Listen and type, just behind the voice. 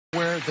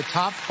Where the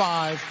top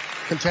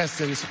 5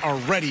 contestants are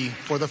ready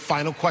for the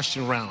final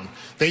question round.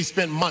 They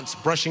spent months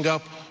brushing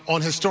up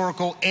on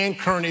historical and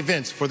current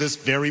events for this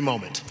very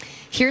moment.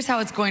 Here's how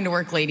it's going to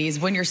work, ladies.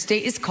 When your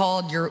state is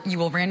called, you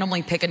will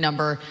randomly pick a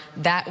number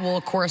that will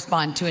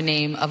correspond to a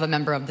name of a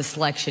member of the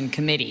selection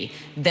committee.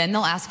 Then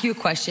they'll ask you a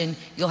question.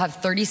 You'll have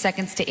 30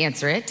 seconds to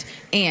answer it.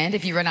 And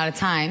if you run out of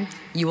time,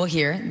 you will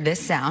hear this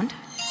sound.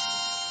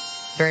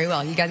 Very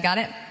well. You guys got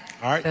it?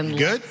 All right. You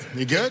good?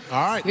 You good?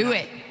 All right. Do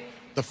it.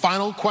 The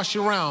final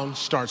question round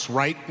starts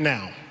right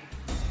now.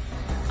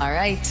 All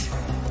right.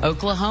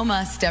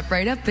 Oklahoma, step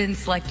right up and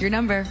select your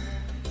number.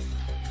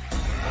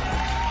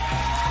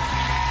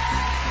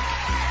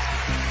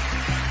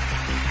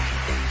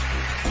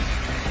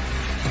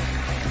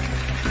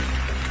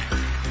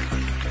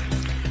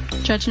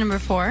 Judge number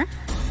 4.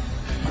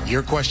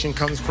 Your question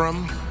comes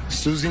from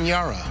Susan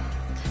Yara.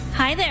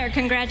 Hi there,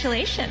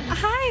 congratulations.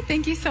 Hi,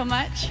 thank you so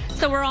much.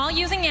 So we're all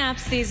using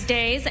apps these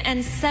days,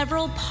 and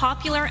several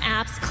popular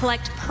apps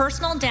collect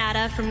personal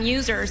data from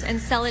users and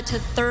sell it to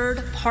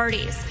third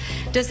parties.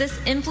 Does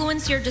this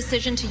influence your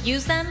decision to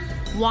use them?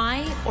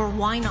 Why or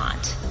why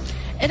not?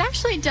 It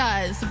actually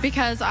does,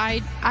 because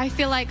I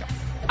feel like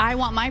I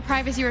want my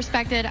privacy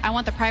respected. I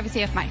want the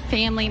privacy of my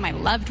family, my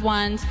loved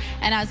ones.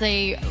 And as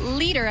a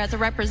leader, as a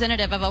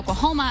representative of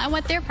Oklahoma, I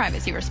want their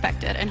privacy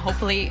respected, and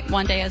hopefully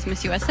one day as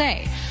Miss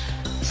USA.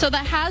 So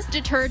that has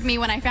deterred me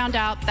when I found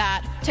out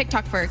that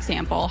TikTok, for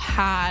example,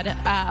 had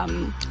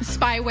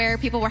spyware.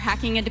 People were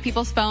hacking into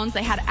people's phones.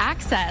 They had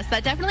access.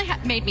 That definitely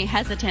made me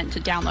hesitant to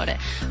download it.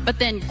 But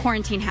then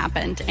quarantine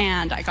happened,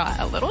 and I got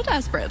a little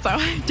desperate, so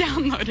I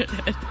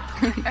downloaded it.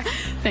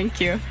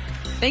 Thank you.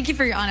 Thank you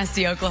for your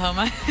honesty,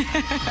 Oklahoma.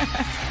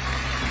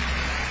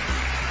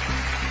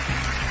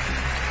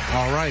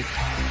 All right.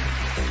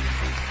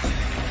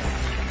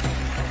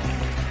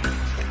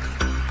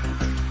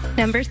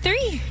 Number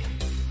 3.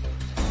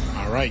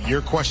 All right,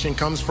 your question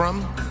comes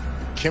from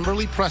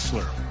Kimberly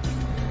Pressler.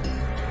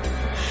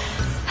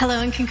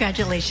 Hello and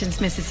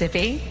congratulations,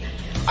 Mississippi.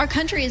 Our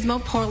country is more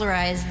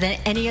polarized than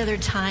any other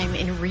time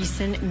in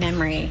recent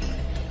memory.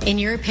 In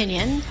your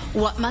opinion,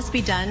 what must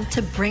be done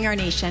to bring our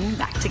nation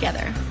back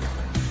together?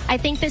 I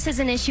think this is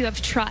an issue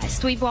of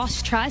trust. We've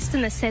lost trust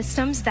in the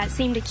systems that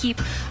seem to keep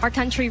our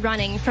country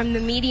running, from the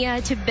media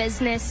to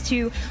business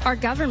to our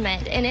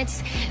government. And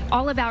it's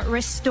all about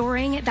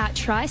restoring that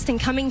trust and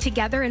coming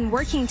together and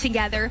working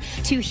together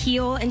to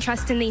heal and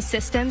trust in these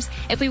systems.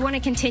 If we want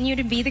to continue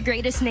to be the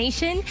greatest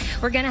nation,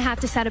 we're going to have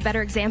to set a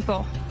better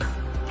example.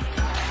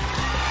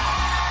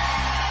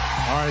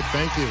 All right,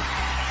 thank you.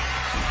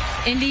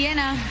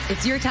 Indiana,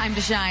 it's your time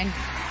to shine.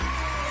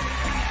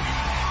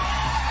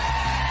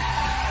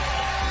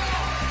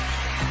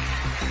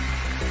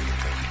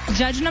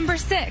 Judge number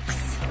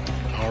 6.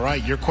 All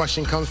right, your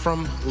question comes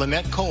from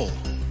Lynette Cole.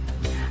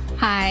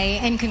 Hi,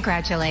 and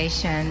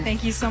congratulations.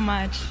 Thank you so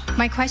much.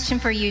 My question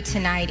for you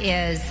tonight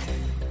is,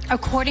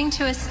 according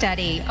to a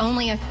study,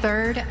 only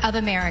 1/3 of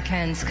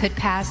Americans could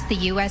pass the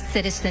U.S.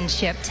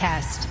 citizenship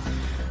test.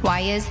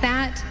 Why is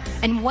that?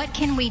 And what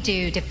can we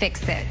do to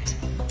fix it?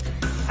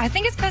 I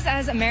think it's because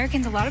as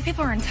Americans, a lot of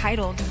people are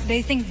entitled.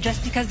 They think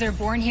just because they're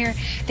born here,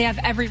 they have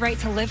every right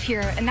to live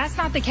here. And that's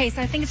not the case.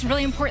 I think it's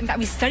really important that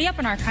we study up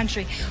on our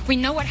country. We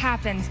know what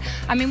happens.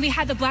 I mean, we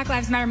had the Black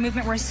Lives Matter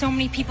movement where so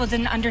many people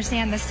didn't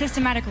understand the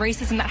systematic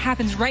racism that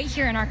happens right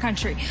here in our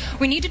country.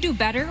 We need to do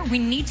better. We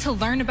need to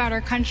learn about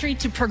our country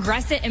to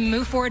progress it and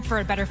move forward for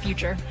a better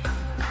future.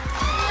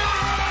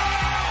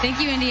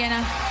 Thank you,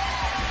 Indiana.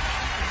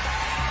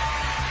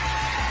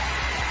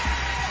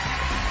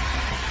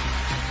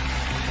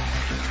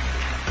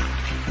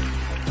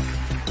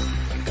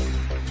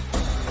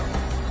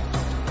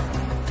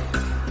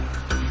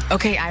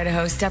 Okay,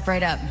 Idaho, step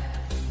right up.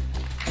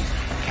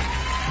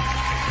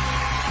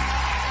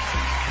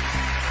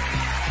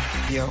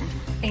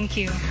 Thank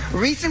you.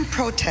 Recent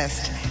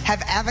protests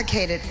have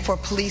advocated for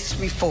police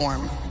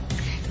reform.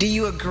 Do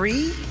you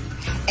agree?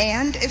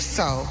 And if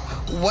so,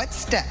 what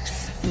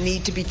steps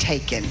need to be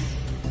taken?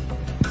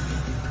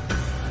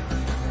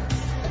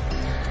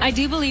 I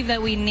do believe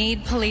that we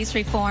need police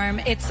reform.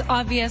 It's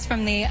obvious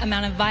from the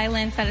amount of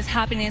violence that is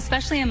happening,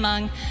 especially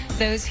among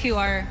those who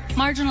are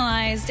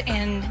marginalized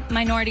and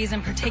minorities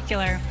in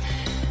particular.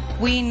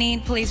 We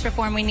need police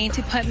reform. We need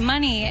to put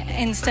money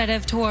instead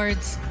of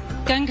towards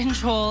gun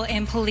control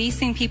and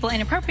policing people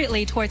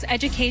inappropriately, towards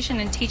education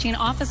and teaching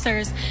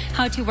officers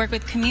how to work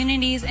with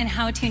communities and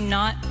how to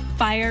not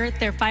fire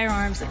their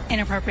firearms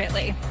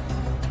inappropriately.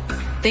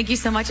 Thank you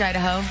so much,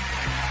 Idaho.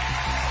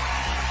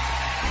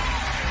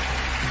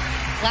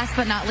 Last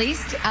but not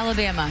least,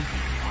 Alabama.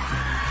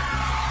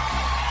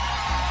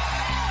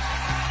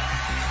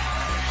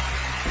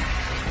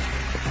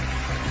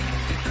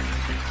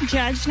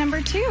 Judge number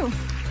 2.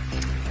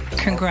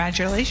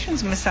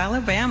 Congratulations, Miss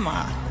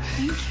Alabama.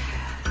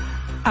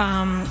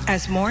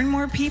 As more and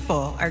more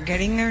people are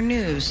getting their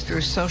news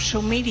through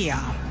social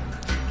media,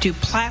 do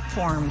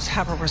platforms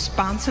have a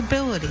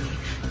responsibility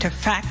to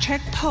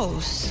fact-check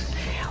posts,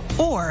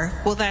 or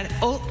will that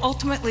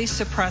ultimately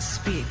suppress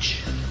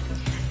speech?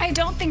 I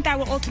don't think that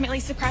will ultimately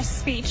suppress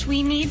speech.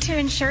 We need to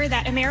ensure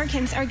that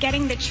Americans are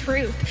getting the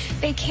truth.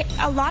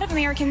 A lot of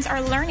Americans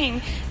are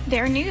learning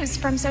their news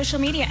from social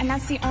media, and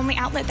that's the only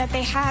outlet that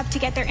they have to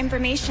get their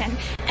information.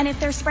 And if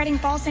they're spreading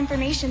false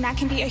information, that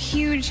can be a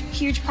huge,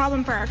 huge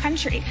problem for our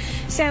country.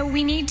 So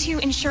we need to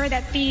ensure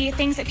that the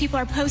things that people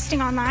are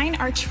posting online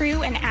are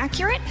true and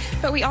accurate,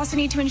 but we also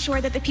need to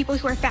ensure that the people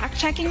who are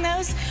fact-checking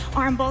those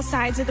are on both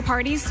sides of the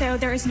parties, so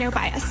there is no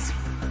bias.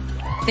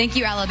 Thank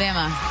you,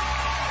 Alabama.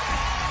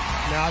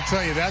 Now, I'll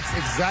tell you, that's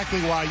exactly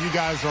why you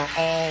guys are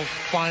all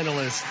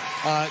finalists.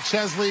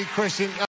 Chesley, Christian.